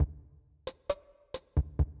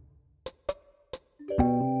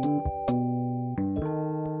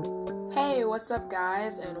what's up,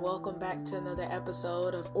 guys, and welcome back to another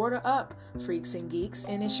episode of Order Up, Freaks and Geeks,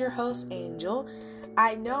 and it's your host, Angel.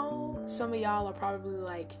 I know some of y'all are probably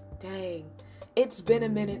like, dang, it's been a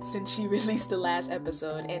minute since she released the last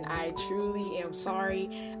episode, and I truly am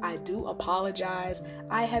sorry. I do apologize.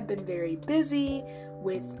 I have been very busy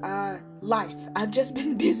with life. I've just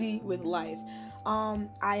been busy with life.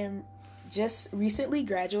 I am just recently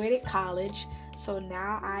graduated college, so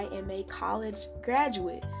now I am a college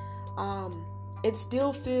graduate. It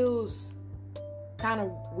still feels kind of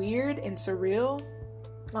weird and surreal.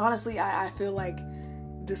 Honestly, I feel like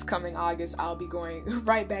this coming August, I'll be going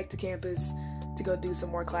right back to campus to go do some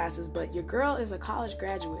more classes, but your girl is a college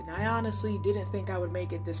graduate, and I honestly didn't think I would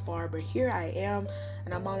make it this far, but here I am,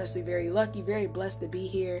 and I'm honestly very lucky, very blessed to be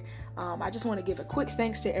here. I just want to give a quick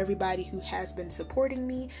thanks to everybody who has been supporting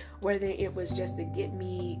me, whether it was just to get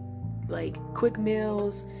me like quick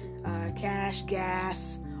meals, cash,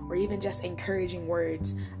 gas, or even just encouraging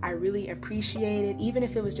words. I really appreciate it. Even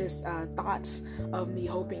if it was just thoughts of me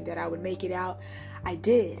hoping that I would make it out, I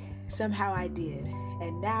did. Somehow I did.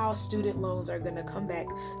 And now student loans are gonna come back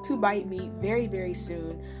to bite me very, very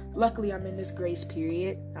soon. Luckily, I'm in this grace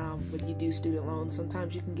period. When you do student loans,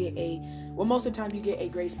 sometimes you can get most of the time you get a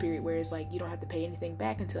grace period where it's like you don't have to pay anything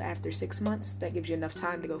back until after 6 months. That gives you enough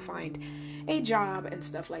time to go find a job and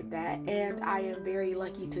stuff like that. And I am very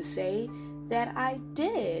lucky to say that I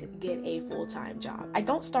did get a full-time job. I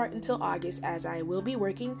don't start until August, as I will be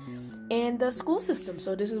working in the school system.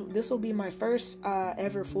 So this will be my first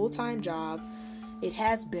ever full-time job. It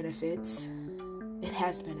has benefits.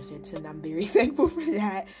 And I'm very thankful for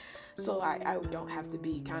that. So I don't have to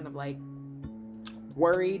be kind of like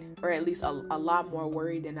worried, or at least a lot more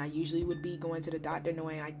worried than I usually would be going to the doctor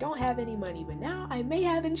knowing I don't have any money, but now I may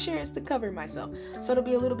have insurance to cover myself. So it'll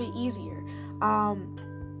be a little bit easier.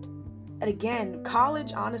 And again,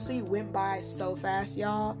 college honestly went by so fast,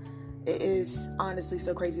 y'all. It is honestly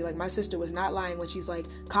so crazy. Like, my sister was not lying when she's like,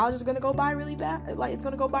 college is gonna go by really bad. Like, it's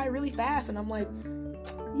gonna go by really fast. And I'm like,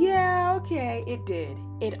 yeah, okay. It did.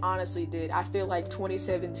 It honestly did. I feel like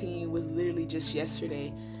 2017 was literally just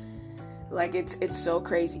yesterday. Like, it's so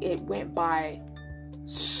crazy. It went by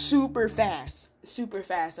super fast.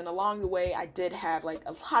 And along the way, I did have like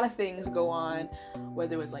a lot of things go on,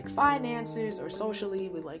 whether it was like finances or socially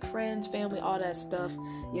with like friends, family, all that stuff.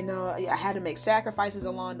 You know, I had to make sacrifices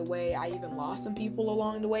along the way. I even lost some people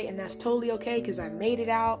along the way, and that's totally okay because I made it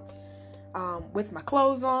out with my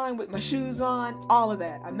clothes on, with my shoes on, all of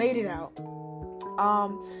that. I made it out.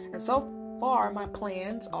 And so far, my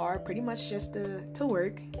plans are pretty much just to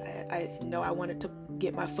work. I know I wanted to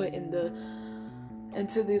get my foot into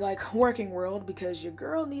the like working world because your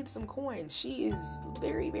girl needs some coins. She is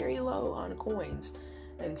very, very low on coins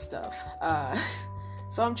and stuff.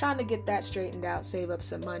 So I'm trying to get that straightened out, save up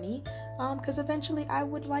some money, because eventually I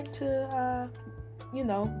would like to,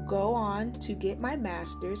 go on to get my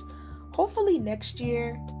master's, hopefully next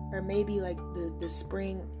year, or maybe like the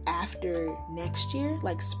spring after next year,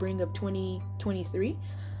 like spring of 2023.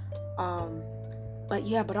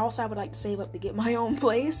 But also I would like to save up to get my own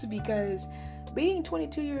place, because being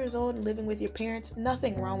 22 years old and living with your parents,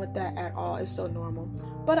 nothing wrong with that at all. It's so normal.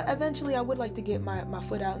 But eventually I would like to get my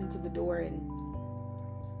foot out into the door and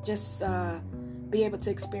just be able to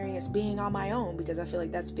experience being on my own, because I feel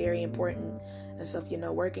like that's very important and stuff,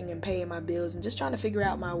 working and paying my bills and just trying to figure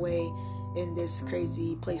out my way in this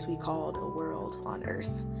crazy place we called a world on earth.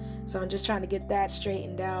 So I'm just trying to get that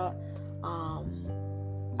straightened out.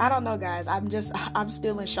 I don't know, guys. I'm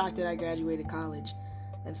still in shock that I graduated college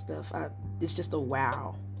and stuff. It's just a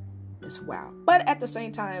wow. It's wow. But at the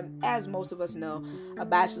same time, as most of us know, a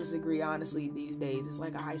bachelor's degree, honestly, these days is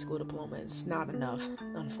like a high school diploma. It's not enough,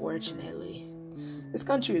 unfortunately. This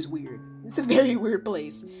country is weird. It's a very weird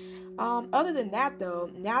place. Other than that, though,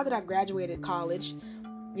 now that I've graduated college,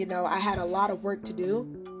 I had a lot of work to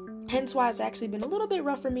do. Hence why it's actually been a little bit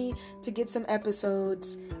rough for me to get some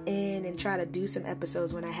episodes in and try to do some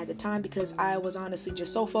episodes when I had the time, because I was honestly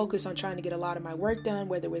just so focused on trying to get a lot of my work done,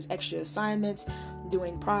 whether it was extra assignments,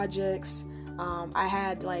 doing projects. I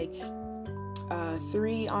had like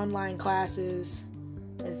 3 online classes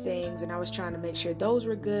and things, and I was trying to make sure those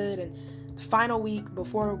were good. And the final week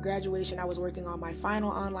before graduation, I was working on my final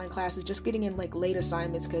online classes, just getting in like late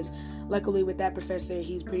assignments, because luckily with that professor,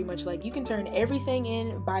 he's pretty much like, you can turn everything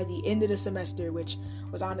in by the end of the semester, which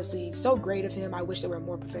was honestly so great of him. I wish there were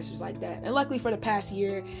more professors like that. And luckily for the past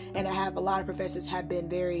year and a half, a lot of professors have been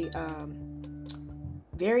very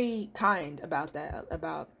kind about that,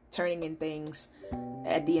 about turning in things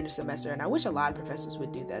at the end of semester. And I wish a lot of professors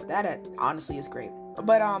would do that. That honestly is great.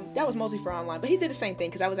 But that was mostly for online. But he did the same thing,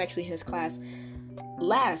 because I was actually in his class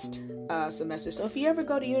last semester. So if you ever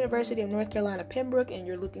go to University of North Carolina, Pembroke, and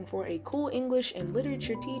you're looking for a cool English and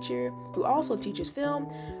literature teacher who also teaches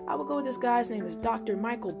film, I would go with this guy's name is Dr.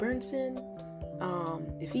 Michael Burnson.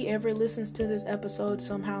 If he ever listens to this episode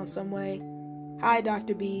somehow in some way, hi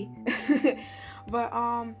Dr. B. But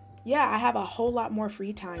yeah, I have a whole lot more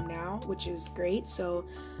free time now, which is great. So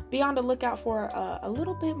be on the lookout for a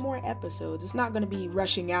little bit more episodes. It's not going to be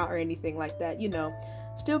rushing out or anything like that,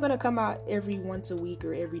 Still going to come out every once a week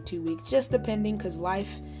or every 2 weeks, just depending, because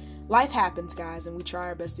life happens, guys, and we try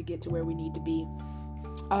our best to get to where we need to be.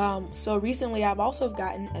 So recently I've also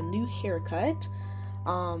gotten a new haircut.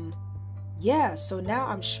 So now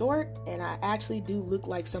I'm short and I actually do look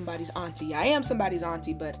like somebody's auntie. I am somebody's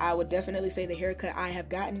auntie, but I would definitely say the haircut I have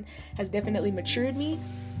gotten has definitely matured me.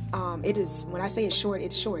 It is, when I say it's short,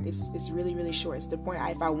 it's short. It's really, really short. It's the point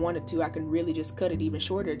if I wanted to, I can really just cut it even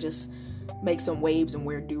shorter, just make some waves and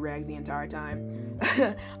wear do-rags the entire time.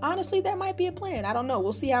 Honestly, that might be a plan. I don't know.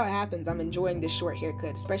 We'll see how it happens. I'm enjoying this short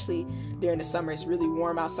haircut, especially during the summer. It's really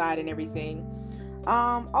warm outside and everything.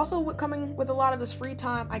 Also coming with a lot of this free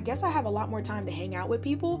time, I guess I have a lot more time to hang out with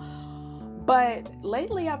people. But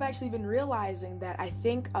lately I've actually been realizing that I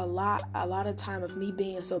think a lot of time of me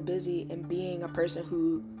being so busy and being a person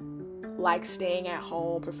who likes staying at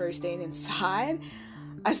home, prefers staying inside,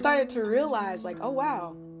 I started to realize like, oh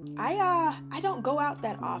wow, I don't go out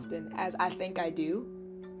that often as I think I do.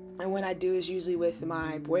 And when I do is usually with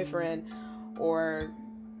my boyfriend, or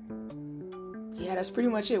yeah, that's pretty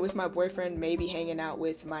much it, with my boyfriend, maybe hanging out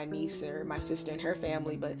with my niece or my sister and her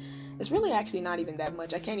family, but it's really actually not even that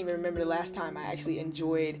much. I can't even remember the last time I actually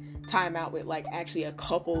enjoyed time out with like actually a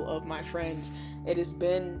couple of my friends. It's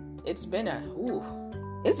been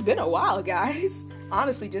a while, guys.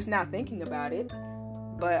 Honestly, just now thinking about it.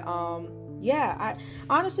 But I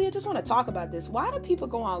honestly just want to talk about this. Why do people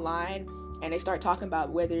go online and they start talking about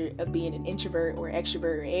whether being an introvert or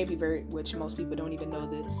extrovert or ambivert, which most people don't even know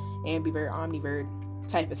the ambivert, omnivert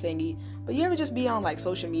type of thingy. But you ever just be on like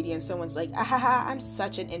social media and someone's like, I'm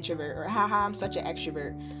such an introvert, or I'm such an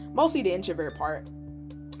extrovert. Mostly the introvert part.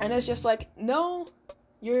 And it's just like, no,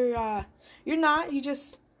 you're not. You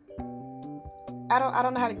just, I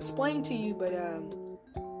don't know how to explain to you, but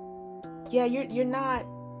you're not.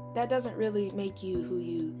 That doesn't really make you who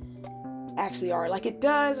you actually are. Like, it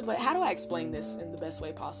does, but how do I explain this in the best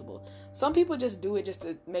way possible? Some people just do it just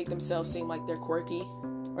to make themselves seem like they're quirky,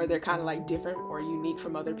 or they're kind of like different or unique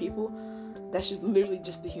from other people. That's just literally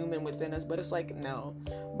just the human within us. But it's like, no.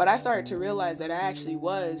 But I started to realize that I actually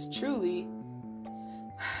was truly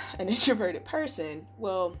an introverted person.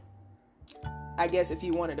 Well, I guess if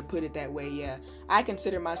you wanted to put it that way, yeah. I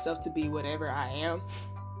consider myself to be whatever I am.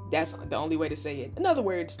 That's the only way to say it. In other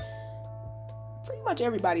words, pretty much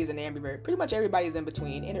everybody is an ambivert. Pretty much everybody is in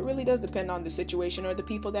between. And it really does depend on the situation or the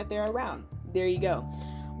people that they're around. There you go.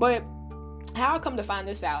 But how I come to find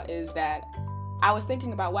this out is that I was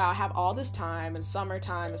thinking about, wow, I have all this time and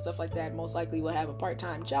summertime and stuff like that. Most likely will have a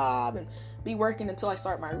part-time job and be working until I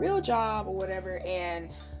start my real job or whatever.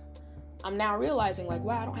 And I'm now realizing like,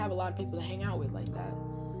 wow, I don't have a lot of people to hang out with like that.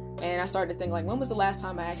 And I started to think like, when was the last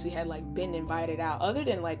time I actually had like been invited out other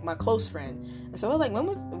than like my close friend? And so I was like,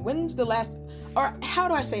 when's the last, or how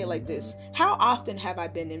do I say it like this? How often have I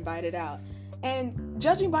been invited out? And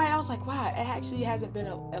judging by it, I was like, wow, it actually hasn't been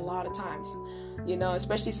a lot of times,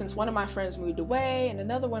 especially since one of my friends moved away and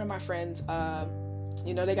another one of my friends,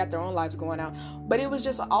 they got their own lives going out. But it was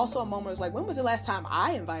just also a moment, it was like, when was the last time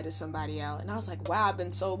I invited somebody out? And I was like, wow, I've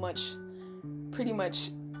been pretty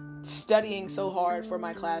much studying so hard for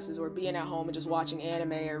my classes, or being at home and just watching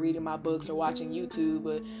anime or reading my books or watching YouTube,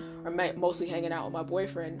 or mostly hanging out with my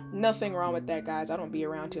boyfriend. Nothing wrong with that, guys. I don't be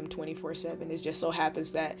around him 24/7. It just so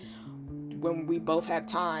happens that when we both have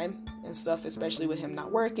time and stuff, especially with him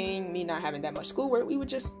not working, me not having that much schoolwork, we would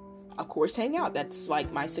just, of course, hang out. That's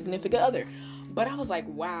like my significant other. But I was like,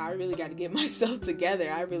 wow, I really got to get myself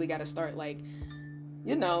together. I really got to start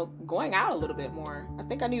going out a little bit more. I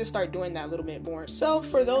think I need to start doing that a little bit more. So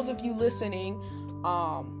for those of you listening,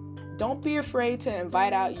 don't be afraid to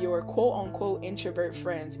invite out your quote unquote introvert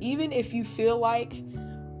friends. Even if you feel like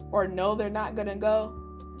or know they're not gonna go,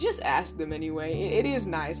 just ask them anyway. It is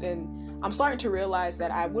nice. And I'm starting to realize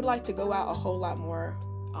that I would like to go out a whole lot more.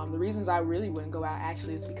 The reasons I really wouldn't go out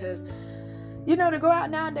actually is because, to go out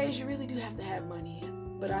nowadays, you really do have to have money.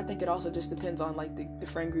 But I think it also just depends on like the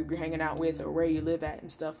friend group you're hanging out with or where you live at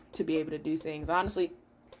and stuff to be able to do things. Honestly,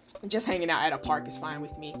 just hanging out at a park is fine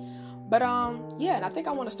with me. But and I think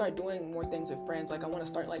I want to start doing more things with friends. Like I want to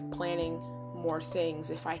start like planning more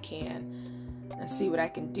things if I can and see what I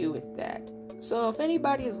can do with that. So if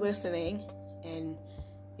anybody is listening and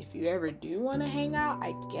if you ever do want to hang out,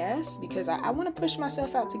 I guess, because I want to push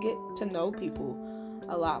myself out to get to know people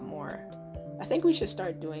a lot more. I think we should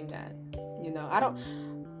start doing that.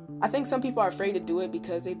 I think some people are afraid to do it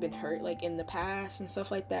because they've been hurt like in the past and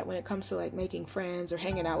stuff like that when it comes to like making friends or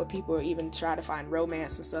hanging out with people or even try to find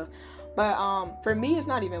romance and stuff. But for me, it's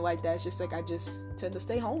not even like that. It's just like I just tend to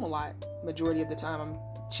stay home a lot. Majority of the time I'm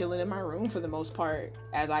chilling in my room for the most part,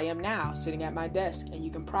 as I am now, sitting at my desk, and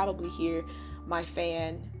you can probably hear my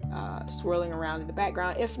fan swirling around in the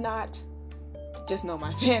background. If not, just know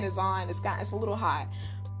my fan is on. It's a little hot.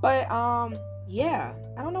 But yeah,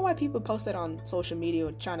 I don't know why people post that on social media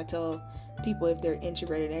trying to tell people if they're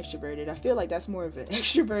introverted and extroverted. I feel like that's more of an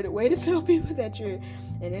extroverted way to tell people that you're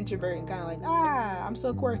an introvert and kind of like, I'm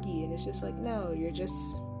so quirky. And it's just like, no, you're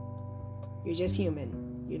just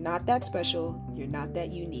human. You're not that special. You're not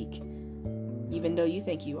that unique, even though you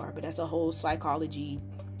think you are. But that's a whole psychology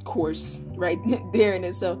course right there in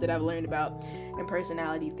itself that I've learned about in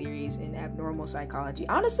personality theories and abnormal psychology.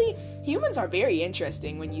 Honestly, humans are very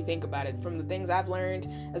interesting when you think about it. From the things I've learned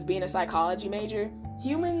as being a psychology major,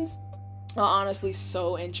 humans are honestly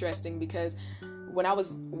so interesting, because when I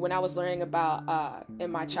was learning about in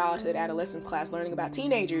my childhood adolescence class, learning about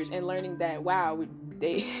teenagers and learning that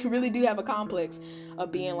they really do have a complex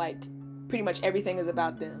of being like pretty much everything is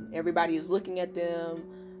about them. Everybody is looking at them.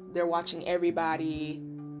 They're watching everybody.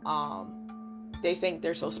 They think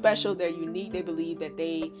they're so special, they're unique, they believe that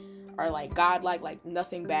they are like godlike, like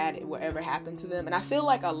nothing bad will ever happen to them. And I feel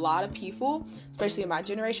like a lot of people, especially in my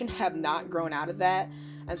generation, have not grown out of that.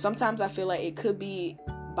 And sometimes I feel like it could be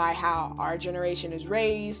by how our generation is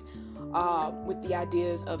raised, with the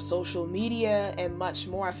ideas of social media and much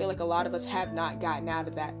more. I feel like a lot of us have not gotten out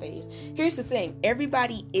of that phase. Here's the thing,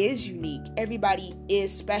 everybody is unique, everybody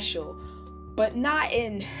is special, but not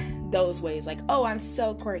in those ways like, oh, I'm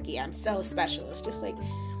so quirky, I'm so special. It's just like,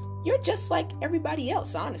 you're just like everybody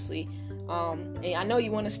else, honestly. And I know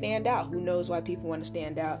you want to stand out. Who knows why people want to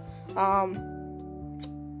stand out?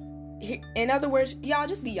 In other words, y'all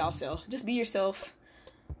just be yourself. Just be yourself.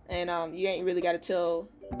 And you ain't really got to tell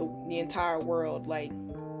the entire world like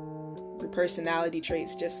your personality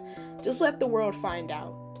traits. Just let the world find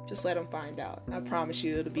out. Just let them find out. I promise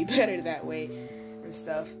you it'll be better that way and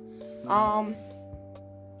stuff.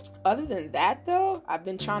 Other than that, though, I've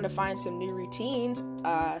been trying to find some new routines.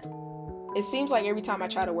 It seems like every time I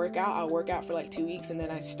try to work out, I'll work out for like 2 weeks and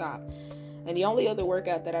then I stop. And the only other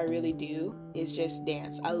workout that I really do is just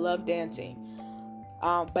dance. I love dancing.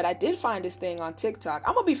 But I did find this thing on TikTok.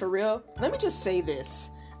 I'm gonna be for real. Let me just say this.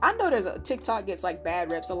 I know TikTok gets like bad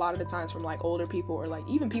reps a lot of the times from like older people or like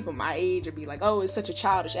even people my age would be like, oh, it's such a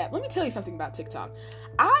childish app. Let me tell you something about TikTok.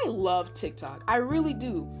 I love TikTok. I really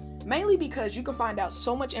do. Mainly because you can find out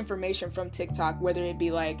so much information from TikTok, whether it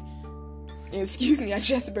be like, excuse me, I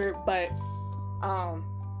just burped, but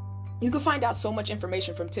you can find out so much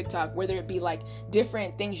information from TikTok, whether it be like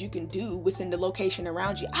different things you can do within the location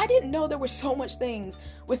around you. I didn't know there were so much things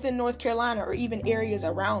within North Carolina or even areas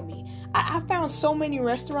around me. I found so many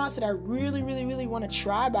restaurants that I really, really, really want to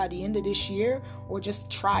try by the end of this year, or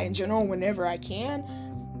just try in general whenever I can,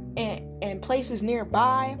 and places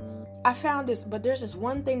nearby. I found this, but there's this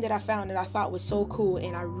one thing that I found that I thought was so cool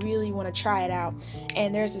and I really want to try it out.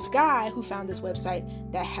 And there's this guy who found this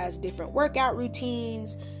website that has different workout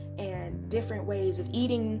routines and different ways of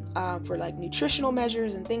eating for like nutritional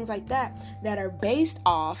measures and things like that are based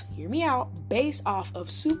off, hear me out, based off of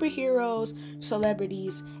superheroes,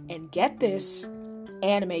 celebrities, and get this,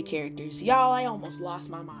 anime characters. Y'all, I almost lost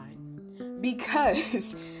my mind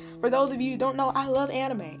because for those of you who don't know, I love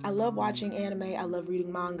anime. I love watching anime. I love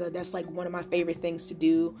reading manga. That's like one of my favorite things to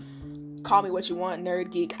do. Call me what you want,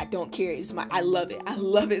 nerd, geek. I don't care. I love it. I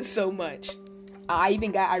love it so much. I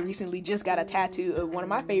recently just got a tattoo of one of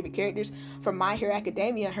my favorite characters from My Hero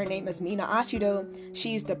Academia. Her name is Mina Ashido.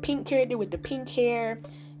 She's the pink character with the pink hair,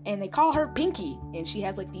 and they call her Pinky. And she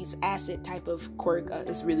has like these acid type of quirk.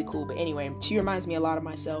 It's really cool. But anyway, she reminds me a lot of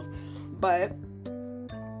myself. But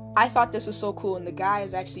I thought this was so cool, and the guy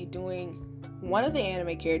is actually doing one of the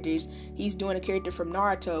anime characters. He's doing a character from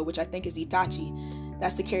Naruto, which I think is Itachi.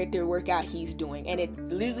 That's the character workout he's doing, and it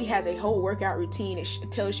literally has a whole workout routine. It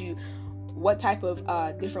tells you what type of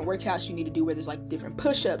different workouts you need to do, where there's like different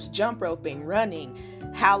push-ups, jump roping, running,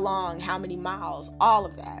 how long, how many miles, all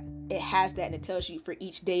of that. It has that, and it tells you for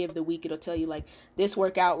each day of the week. It'll tell you like this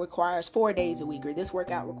workout requires 4 days a week, or this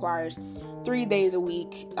workout requires 3 days a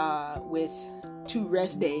week with 2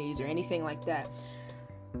 rest days or anything like that.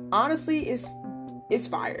 Honestly, it's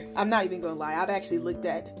fire. I'm not even gonna lie. I've actually looked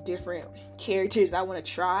at different characters I want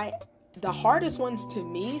to try. The hardest ones to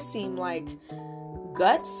me seem like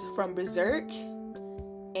Guts from Berserk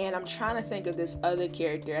And I'm trying to think of this other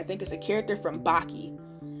character. I think it's a character from Baki.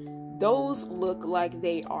 Those look like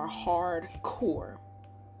they are hardcore.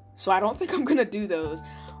 So I don't think I'm going to do those.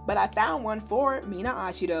 But I found one for Mina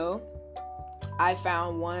Ashido. I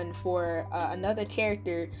found one for another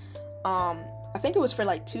character. I think it was for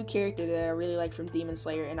like 2 characters that I really like from Demon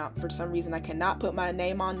Slayer. And for some reason, I cannot put my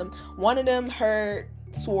name on them. One of them, her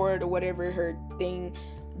sword or whatever, her thing,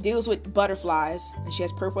 deals with butterflies. And she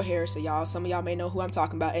has purple hair. So some of y'all may know who I'm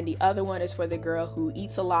talking about. And the other one is for the girl who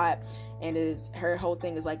eats a lot. And her whole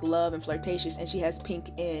thing is like love and flirtatious. And she has pink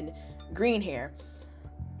and green hair.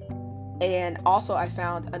 And also I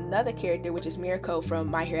found another character, which is Mirako from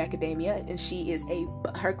My Hero Academia, and she is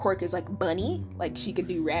her quirk is like bunny, like she can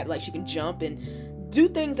do like she can jump and do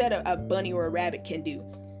things that a bunny or a rabbit can do.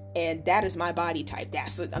 And that is my body type.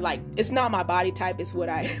 That's like, it's not my body type, it's what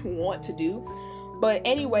I want to do. But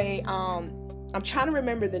anyway, I'm trying to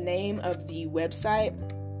remember the name of the website.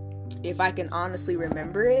 If I can honestly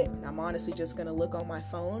remember it, I'm honestly just gonna look on my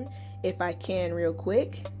phone if I can real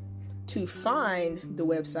quick to find the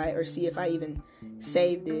website or see if I even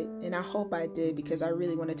saved it. And I hope I did, because I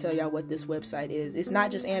really want to tell y'all what this website is. It's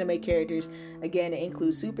not just anime characters. Again, it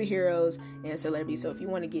includes superheroes and celebrities. So if you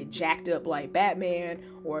want to get jacked up like Batman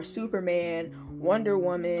or Superman, Wonder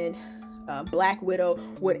Woman, Black Widow,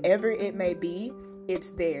 whatever it may be, it's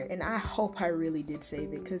there. And I hope I really did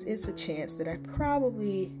save it, because it's a chance that I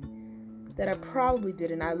probably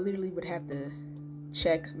didn't. I literally would have to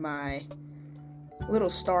check my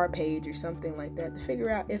little star page or something like that to figure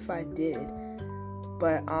out if I did.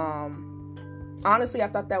 But honestly, I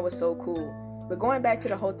thought that was so cool. But going back to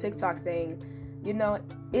the whole TikTok thing, you know,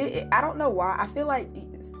 I don't know why. I feel like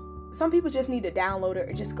some people just need to download it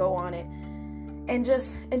or just go on it and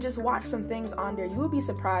just watch some things on there. You will be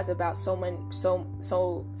surprised about so many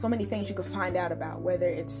things you can find out about, whether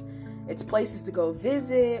it's places to go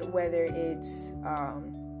visit, whether it's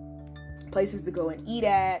places to go and eat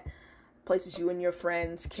at, places you and your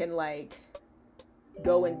friends can like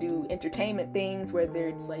go and do entertainment things, whether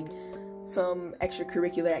it's like some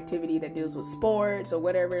extracurricular activity that deals with sports or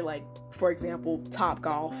whatever, like for example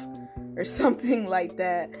Topgolf or something like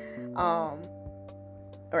that,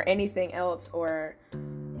 or anything else. Or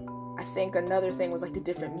I think another thing was like the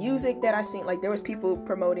different music that I seen. Like there was people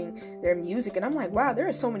promoting their music, and I'm like, wow, there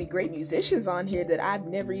are so many great musicians on here that I've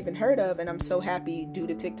never even heard of. And I'm so happy due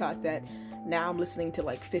to TikTok that now I'm listening to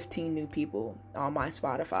like 15 new people on my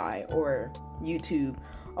Spotify or YouTube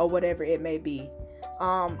or whatever it may be.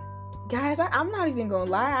 Guys, I'm not even gonna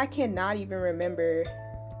lie, I cannot even remember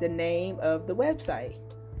the name of the website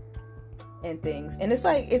and things. And it's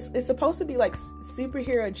like it's supposed to be like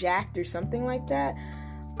Superhero Jacked or something like that.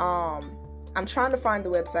 I'm trying to find the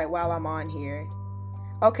website while I'm on here.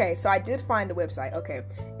 Okay, so I did find the website. Okay,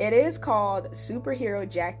 it is called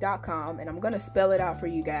superherojack.com, and I'm going to spell it out for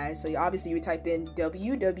you guys. So obviously you would type in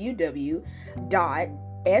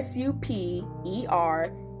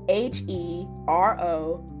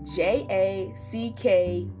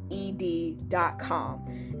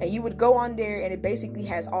and you would go on there, and it basically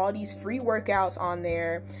has all these free workouts on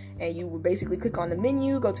there, and you would basically click on the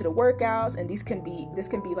menu, go to the workouts, and this can be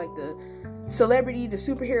like the celebrity, the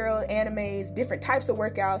superhero, animes, different types of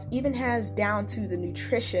workouts, even has down to the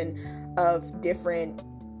nutrition of different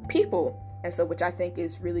people. And so, which I think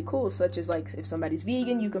is really cool, such as like if somebody's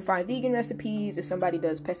vegan, you can find vegan recipes. If somebody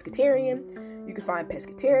does pescatarian, you can find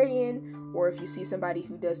pescatarian. Or if you see somebody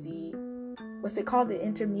who does the, what's it called? The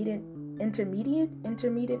intermediate,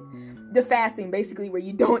 the fasting, basically, where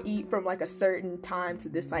you don't eat from like a certain time to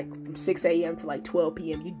this, like from 6 a.m. to like 12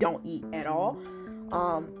 p.m. You don't eat at all.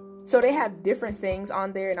 So they have different things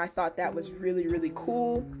on there, and I thought that was really, really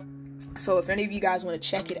cool. So if any of you guys want to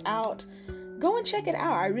check it out, go and check it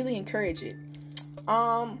out. I really encourage it.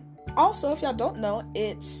 Also, if y'all don't know,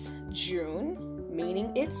 it's June,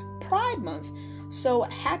 meaning it's Pride Month. So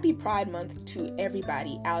happy Pride Month to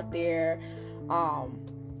everybody out there.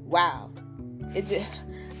 Wow.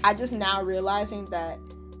 I just now realizing that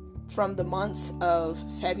from the months of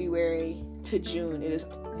February to June,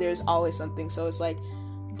 there's always something. So it's like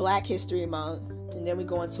Black History Month, and then we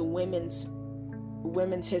go into Women's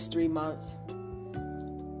History Month,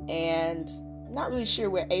 and I'm not really sure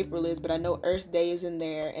where April is, but I know Earth Day is in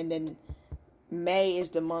there, and then May is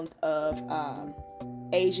the month of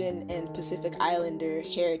Asian and Pacific Islander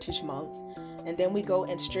Heritage Month, and then we go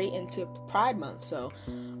and straight into Pride Month. So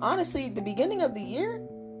honestly, the beginning of the year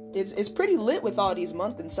is pretty lit with all these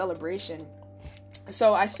months and celebration.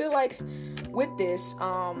 So I feel like with this,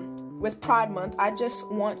 with Pride Month, I just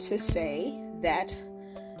want to say that,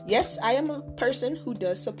 yes, I am a person who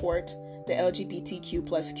does support the LGBTQ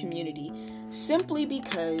plus community, simply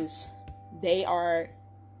because they are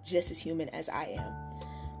just as human as I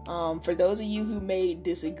am. For those of you who may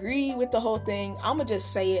disagree with the whole thing, I'm gonna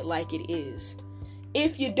just say it like it is.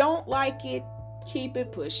 If you don't like it, keep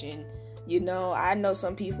it pushing. I know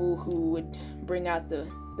some people who would bring out the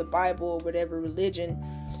Bible or whatever religion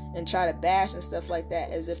and try to bash and stuff like that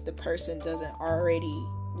as if the person doesn't already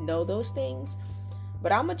know those things.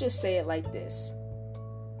 But I'm gonna just say it like this: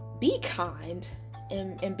 be kind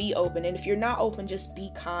and be open. And if you're not open, just be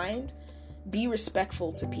kind, be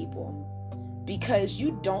respectful to people, because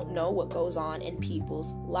you don't know what goes on in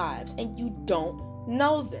people's lives and you don't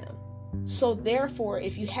know them. So therefore,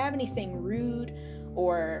 if you have anything rude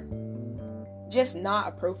or just not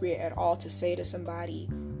appropriate at all to say to somebody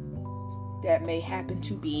that may happen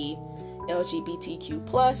to be LGBTQ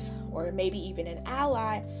plus, or maybe even an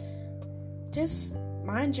ally, just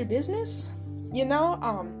mind your business.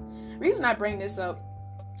 Reason I bring this up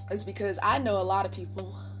is because I know a lot of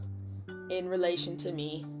people in relation to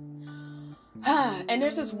me. And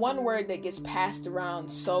there's this one word that gets passed around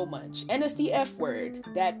so much, and it's the F word,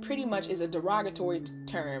 that pretty much is a derogatory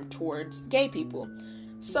term towards gay people.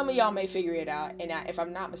 Some of y'all may figure it out, and if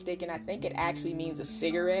I'm not mistaken, I think it actually means a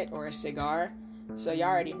cigarette or a cigar. So y'all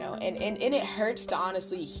already know. And it hurts to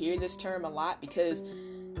honestly hear this term a lot, because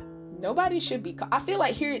nobody should be. I feel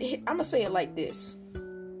like I'm gonna say it like this.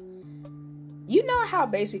 You know how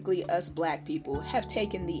basically us black people have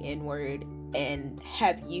taken the N-word and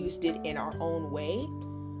have used it in our own way?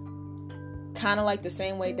 Kind of like the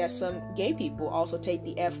same way that some gay people also take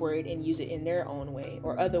the F word and use it in their own way,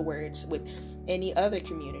 or other words with any other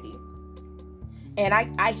community. And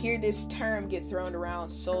I hear this term get thrown around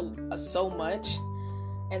so much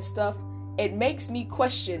and stuff. It makes me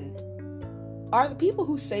question, are the people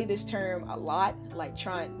who say this term a lot,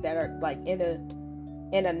 that are like in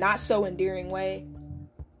a not so endearing way,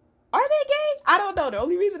 are they gay? I don't know. The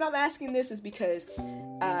only reason I'm asking this is because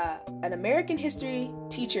an American history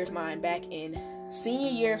teacher of mine back in senior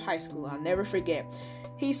year of high school, I'll never forget,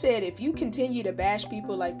 he said, if you continue to bash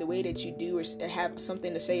people like the way that you do, or have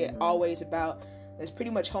something to say it always about that's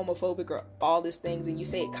pretty much homophobic or all these things, and you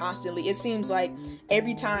say it constantly, it seems like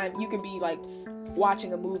every time you can be like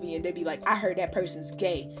watching a movie and they'd be like, I heard that person's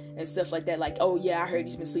gay and stuff like that. Like, oh yeah, I heard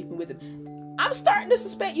he's been sleeping with him. I'm starting to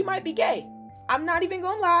suspect you might be gay. I'm not even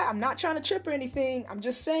gonna lie. I'm not trying to trip or anything. I'm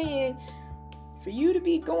just saying, for you to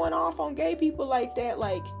be going off on gay people like that,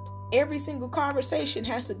 like every single conversation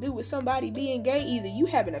has to do with somebody being gay. Either you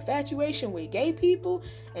have an infatuation with gay people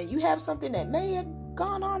and you have something that may have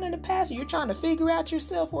gone on in the past, or you're trying to figure out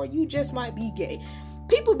yourself, or you just might be gay.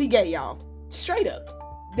 People be gay, y'all. Straight up.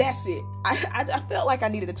 That's it. I felt like I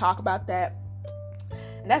needed to talk about that.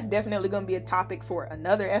 And that's definitely going to be a topic for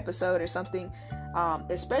another episode or something.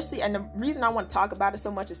 Especially, and the reason I want to talk about it so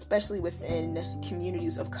much, especially within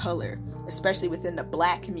communities of color, especially within the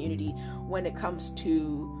Black community, when it comes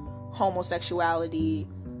to homosexuality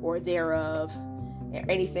or thereof, or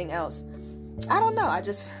anything else. I don't know. I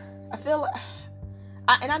feel,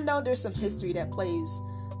 and I know there's some history that plays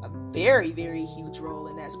a very, very huge role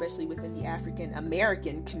in that, especially within the African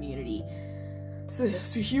American community. It's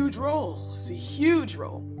a huge role. It's a huge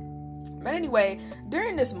role. But anyway,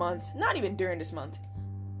 during this month, not even during this month,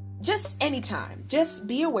 just anytime, just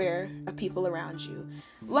be aware of people around you.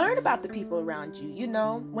 Learn about the people around you.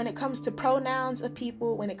 When it comes to pronouns of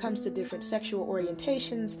people, when it comes to different sexual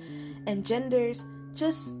orientations and genders,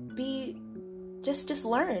 just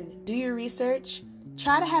learn. Do your research.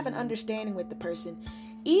 Try to have an understanding with the person.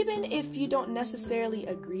 Even if you don't necessarily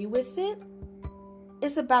agree with it,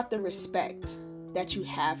 it's about the respect that you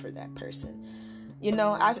have for that person.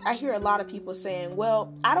 I hear a lot of people saying,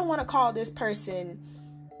 well, I don't want to call this person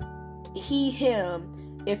he,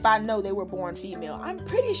 him, if I know they were born female. I'm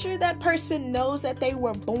pretty sure that person knows that they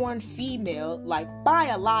were born female, like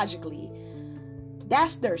biologically.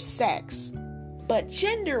 That's their sex. But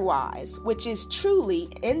gender-wise, which is truly,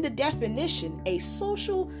 in the definition, a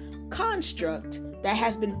social construct that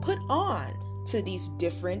has been put on to these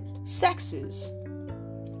different sexes.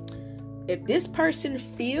 If this person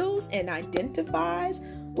feels and identifies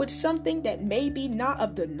with something that may be not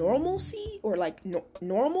of the normalcy, or like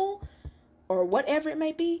normal, or whatever it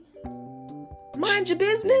may be, mind your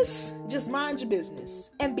business. Just mind your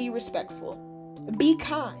business and be respectful. Be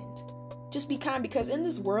kind. Just be kind, because in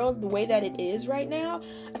this world, the way that it is right now,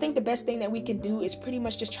 I think the best thing that we can do is pretty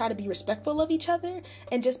much just try to be respectful of each other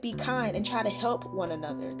and just be kind and try to help one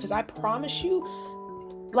another. Because I promise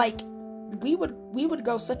you, like, we would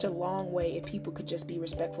go such a long way if people could just be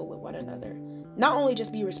respectful with one another. Not only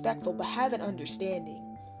just be respectful, but have an understanding.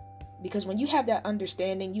 Because when you have that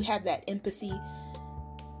understanding, you have that empathy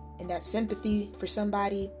and that sympathy for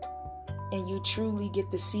somebody, and you truly get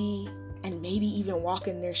to see and maybe even walk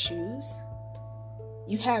in their shoes,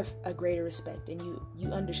 you have a greater respect and you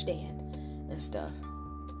understand and stuff.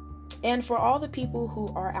 And for all the people who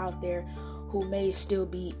are out there who may still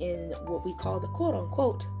be in what we call the quote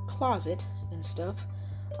unquote closet and stuff,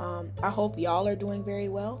 I hope y'all are doing very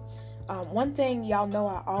well. One thing y'all know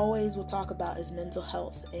I always will talk about is mental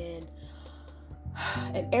health, and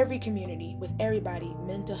in every community, with everybody,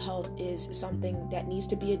 mental health is something that needs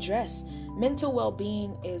to be addressed. Mental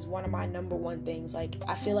well-being is one of my number one things. Like,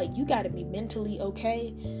 I feel like you got to be mentally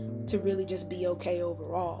okay to really just be okay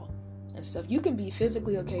overall and stuff. You can be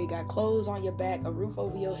physically okay, you got clothes on your back, a roof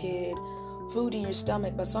over your head, food in your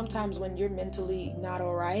stomach, but sometimes when you're mentally not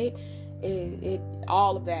all right, it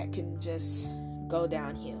all of that can just go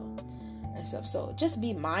downhill and stuff. So just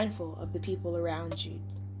be mindful of the people around you.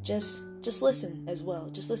 Just listen as well.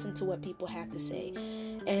 Just listen to what people have to say.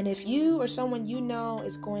 And if you or someone you know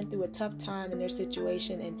is going through a tough time in their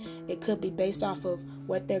situation, and it could be based off of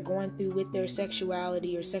what they're going through with their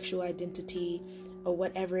sexuality or sexual identity or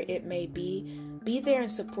whatever it may be there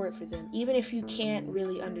and support for them. Even if you can't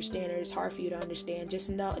really understand or it's hard for you to understand,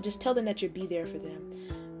 just tell them that you'll be there for them.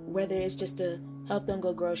 Whether it's just to help them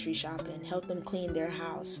go grocery shopping, help them clean their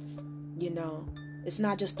house, It's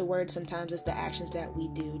not just the words, sometimes it's the actions that we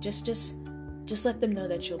do. Just let them know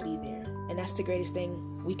that you'll be there. And that's the greatest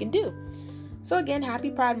thing we can do. So again,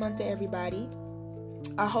 happy Pride Month to everybody.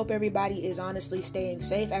 I hope everybody is honestly staying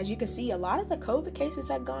safe. As you can see, a lot of the COVID cases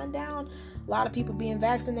have gone down. A lot of people being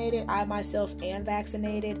vaccinated. I myself am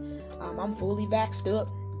vaccinated. I'm fully vaxxed up,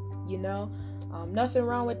 Nothing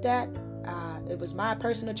wrong with that. It was my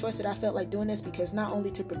personal choice that I felt like doing this, because not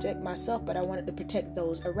only to protect myself, but I wanted to protect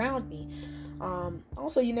those around me.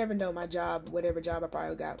 Also, you never know, my job, whatever job I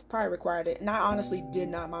probably required it. And I honestly did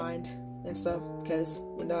not mind and stuff, because,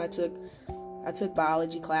 I took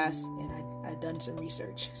biology class and I done some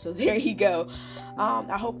research. So there you go.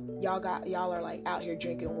 I hope y'all are like out here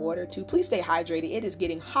drinking water too. Please stay hydrated. It is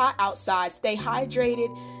getting hot outside. Stay hydrated.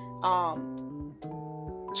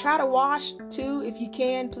 Try to wash too if you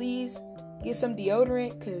can, please. Get some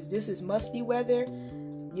deodorant, because this is musty weather.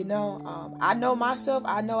 I know myself,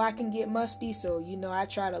 I know I can get musty, so, I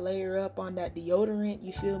try to layer up on that deodorant,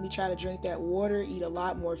 you feel me? Try to drink that water, eat a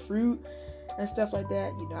lot more fruit and stuff like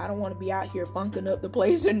that. I don't want to be out here funking up the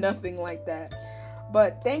place or nothing like that.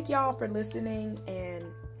 But thank y'all for listening and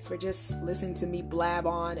for just listening to me blab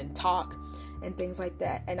on and talk and things like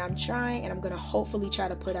that. And I'm trying, and I'm going to hopefully try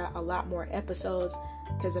to put out a lot more episodes,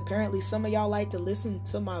 because apparently some of y'all like to listen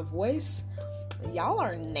to my voice. Y'all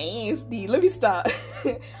are nasty. Let me stop.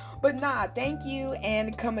 But thank you,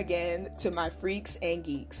 and come again to my freaks and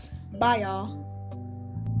geeks. Bye, y'all.